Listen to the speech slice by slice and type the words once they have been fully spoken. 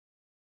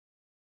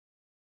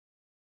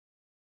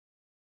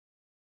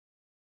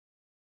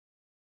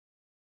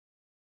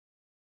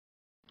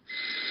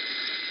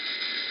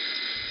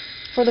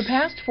For the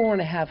past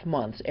 4.5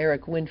 months,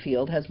 Eric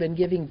Winfield has been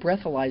giving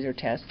breathalyzer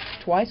tests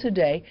twice a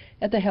day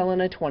at the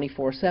Helena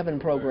 24/7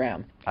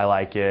 program. I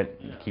like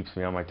it. It keeps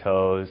me on my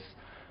toes.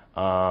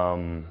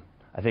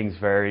 I think it's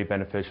very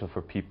beneficial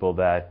for people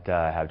that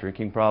have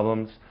drinking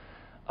problems,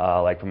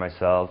 like for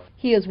myself.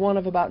 He is one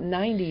of about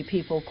 90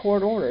 people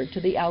court-ordered to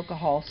the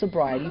alcohol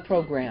sobriety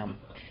program.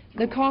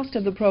 The cost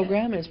of the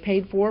program is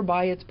paid for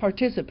by its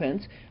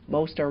participants.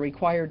 Most are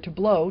required to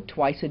blow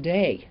twice a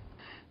day.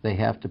 They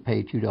have to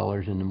pay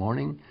 $2 in the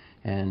morning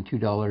and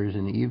 $2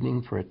 in the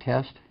evening for a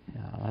test.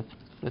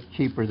 That's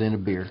cheaper than a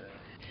beer.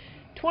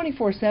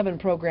 24/7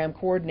 program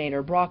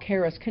coordinator Brock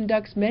Harris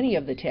conducts many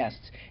of the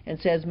tests and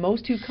says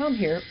most who come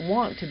here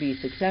want to be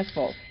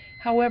successful.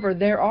 However,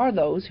 there are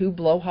those who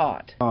blow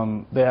hot.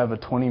 They have a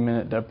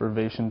 20-minute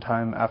deprivation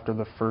time after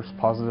the first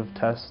positive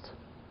test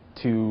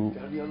to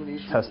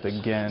test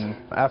again.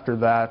 After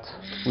that,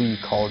 we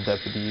call a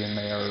deputy and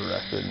they are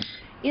arrested.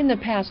 In the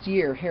past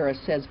year, Harris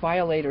says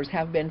violators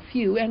have been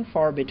few and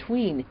far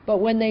between,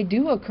 but when they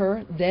do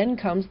occur, then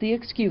comes the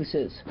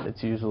excuses.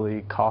 It's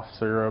usually cough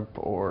syrup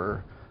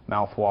or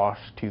mouthwash,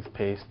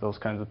 toothpaste, those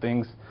kinds of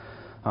things.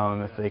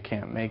 If they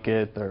can't make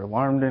it, their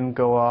alarm didn't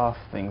go off,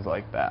 things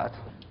like that.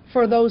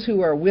 For those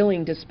who are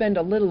willing to spend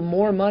a little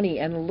more money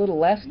and a little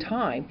less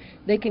time,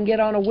 they can get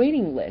on a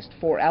waiting list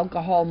for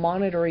alcohol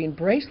monitoring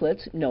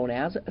bracelets known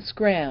as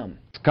SCRAM.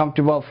 It's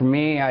comfortable for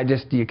me.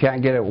 You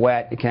can't get it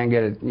wet. You can't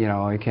get it, you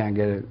can't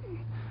get it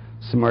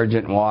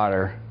submergent in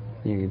water.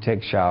 You can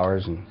take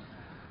showers and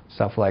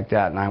stuff like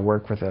that, and I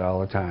work with it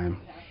all the time.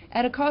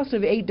 At a cost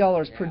of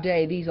 $8 per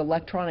day, these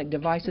electronic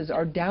devices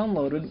are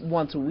downloaded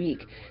once a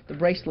week. The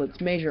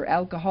bracelets measure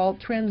alcohol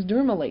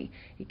transdermally.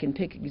 It can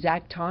pick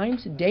exact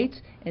times,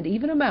 dates, and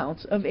even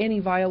amounts of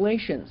any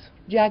violations.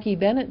 Jackie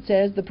Bennett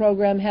says the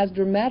program has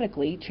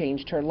dramatically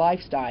changed her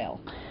lifestyle.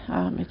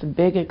 It's a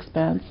big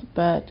expense,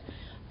 but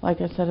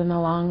like I said, in the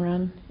long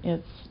run,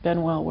 it's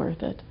been well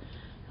worth it.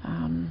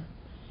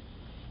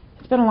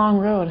 It's been a long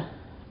road,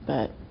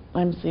 but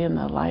I'm seeing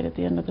the light at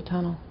the end of the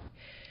tunnel.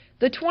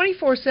 The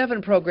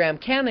 24/7 program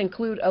can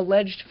include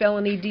alleged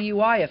felony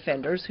DUI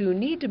offenders who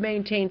need to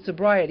maintain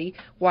sobriety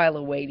while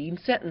awaiting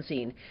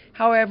sentencing.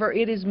 However,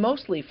 it is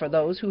mostly for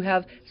those who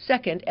have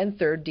second and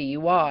third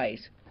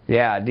DUIs.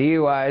 Yeah,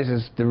 DUIs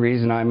is the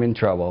reason I'm in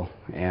trouble,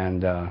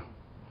 and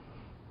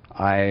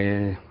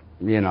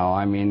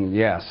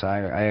yes,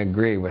 I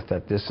agree with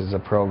that. This is a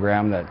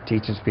program that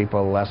teaches people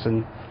a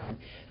lesson.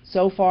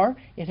 So far,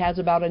 it has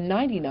about a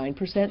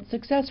 99%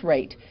 success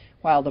rate.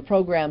 While the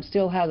program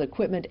still has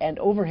equipment and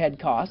overhead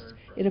costs,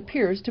 it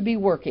appears to be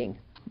working.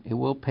 It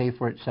will pay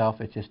for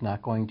itself. It's just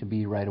not going to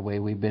be right away.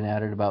 We've been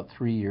at it about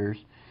 3 years,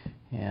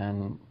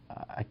 and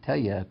I tell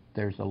you,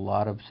 there's a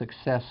lot of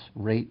success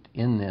rate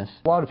in this.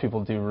 A lot of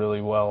people do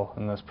really well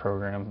in this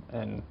program,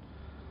 and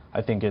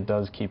I think it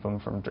does keep them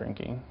from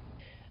drinking.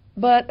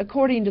 But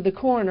according to the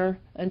coroner,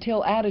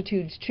 until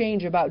attitudes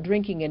change about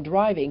drinking and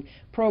driving,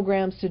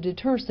 programs to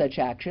deter such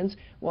actions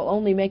will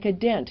only make a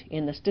dent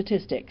in the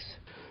statistics.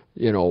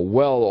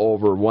 Well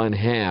over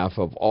 1/2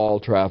 of all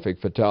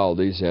traffic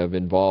fatalities have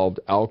involved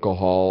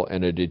alcohol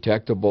and a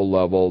detectable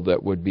level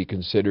that would be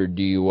considered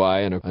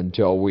DUI, and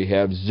until we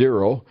have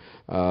zero,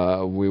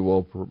 we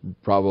will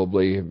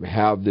probably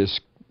have this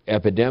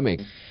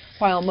epidemic.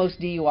 While most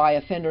DUI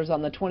offenders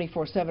on the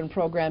 24/7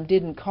 program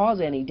didn't cause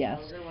any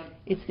deaths,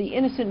 it's the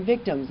innocent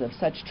victims of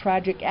such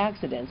tragic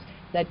accidents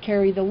that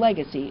carry the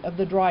legacy of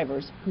the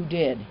drivers who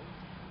did.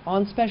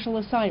 On special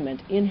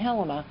assignment in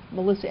Helena,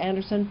 Melissa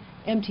Anderson,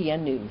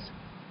 MTN News.